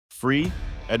free,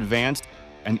 advanced,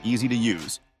 and easy to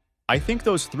use. I think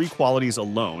those three qualities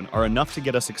alone are enough to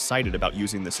get us excited about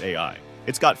using this AI.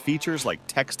 It's got features like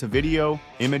text-to-video,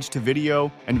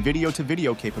 image-to-video, and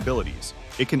video-to-video capabilities.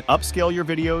 It can upscale your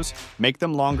videos, make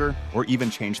them longer, or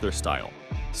even change their style.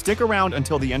 Stick around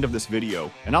until the end of this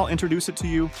video, and I'll introduce it to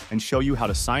you and show you how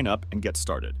to sign up and get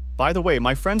started. By the way,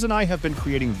 my friends and I have been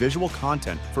creating visual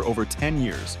content for over 10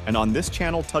 years, and on this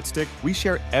channel, Tutstick, we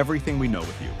share everything we know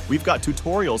with you. We've got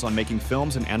tutorials on making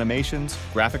films and animations,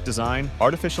 graphic design,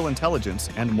 artificial intelligence,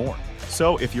 and more.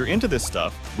 So if you're into this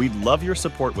stuff, we'd love your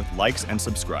support with likes and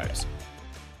subscribes.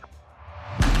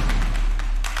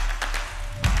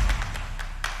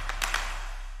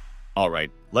 Alright,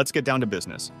 let's get down to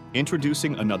business.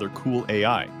 Introducing another cool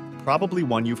AI, probably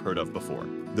one you've heard of before.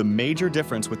 The major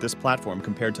difference with this platform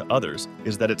compared to others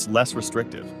is that it's less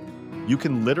restrictive. You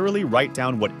can literally write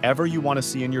down whatever you want to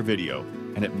see in your video,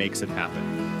 and it makes it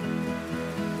happen.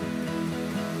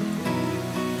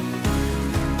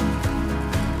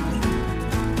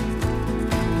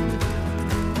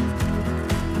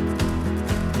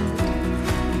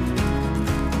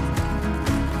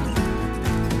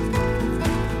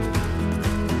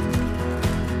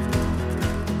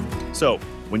 So,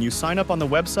 when you sign up on the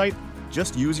website,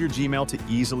 just use your Gmail to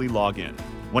easily log in.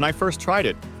 When I first tried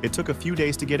it, it took a few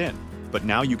days to get in, but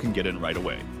now you can get in right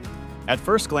away. At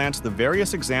first glance, the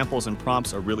various examples and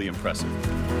prompts are really impressive.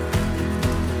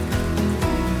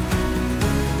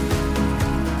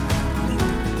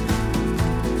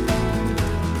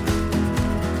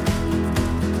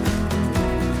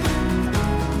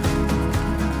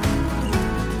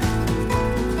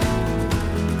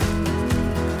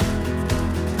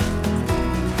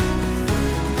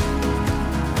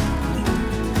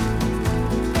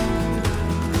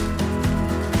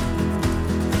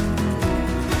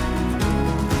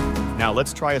 Now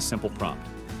let's try a simple prompt.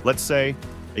 Let's say,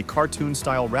 a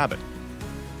cartoon-style rabbit.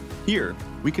 Here,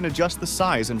 we can adjust the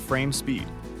size and frame speed.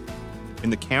 In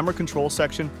the camera control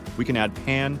section, we can add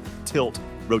pan, tilt,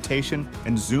 rotation,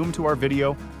 and zoom to our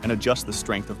video and adjust the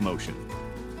strength of motion.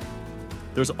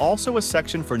 There's also a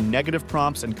section for negative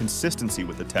prompts and consistency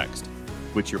with the text,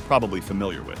 which you're probably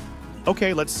familiar with.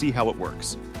 Okay, let's see how it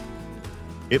works.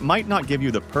 It might not give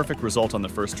you the perfect result on the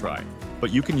first try,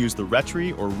 but you can use the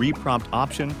retry or reprompt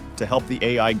option to help the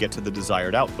AI get to the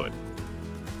desired output.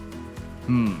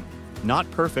 Not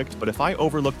perfect, but if I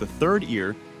overlook the third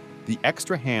ear, the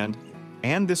extra hand,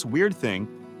 and this weird thing,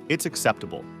 it's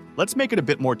acceptable. Let's make it a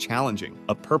bit more challenging,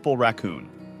 a purple raccoon.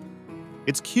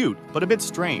 It's cute, but a bit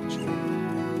strange.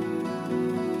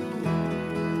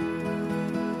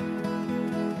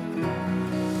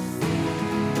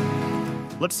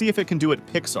 Let's see if it can do it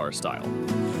Pixar style.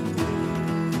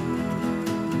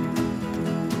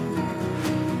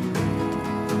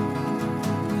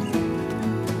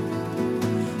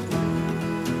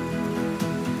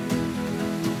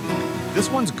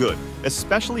 This one's good,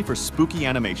 especially for spooky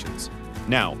animations.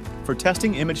 Now, for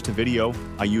testing image to video,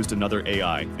 I used another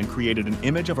AI and created an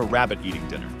image of a rabbit eating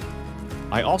dinner.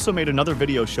 I also made another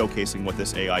video showcasing what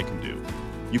this AI can do.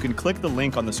 You can click the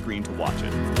link on the screen to watch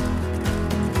it.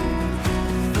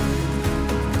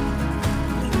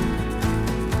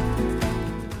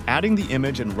 Adding the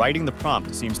image and writing the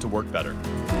prompt seems to work better.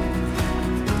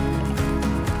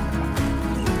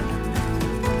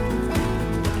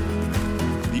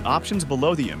 The options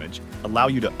below the image allow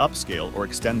you to upscale or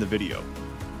extend the video.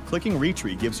 Clicking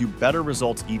Retree gives you better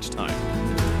results each time.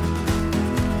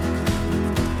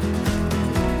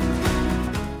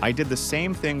 I did the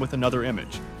same thing with another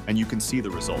image, and you can see the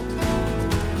result.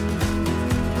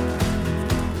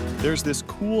 There's this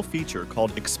cool feature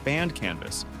called Expand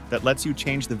Canvas that lets you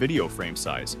change the video frame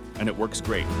size, and it works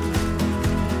great.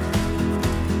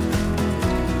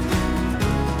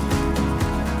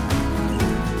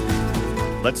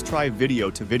 Let's try video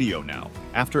to video now.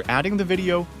 After adding the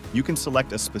video, you can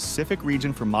select a specific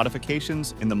region for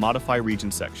modifications in the Modify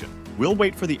Region section. We'll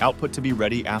wait for the output to be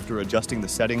ready after adjusting the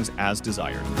settings as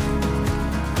desired.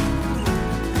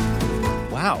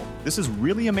 Wow, this is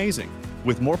really amazing.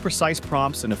 With more precise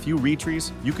prompts and a few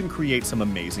retries, you can create some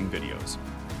amazing videos.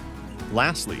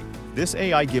 Lastly, this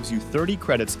AI gives you 30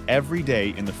 credits every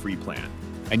day in the free plan,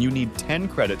 and you need 10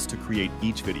 credits to create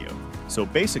each video. So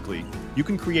basically, you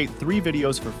can create 3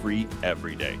 videos for free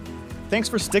every day. Thanks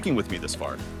for sticking with me this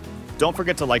far. Don't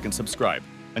forget to like and subscribe.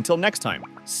 Until next time,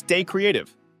 stay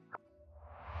creative.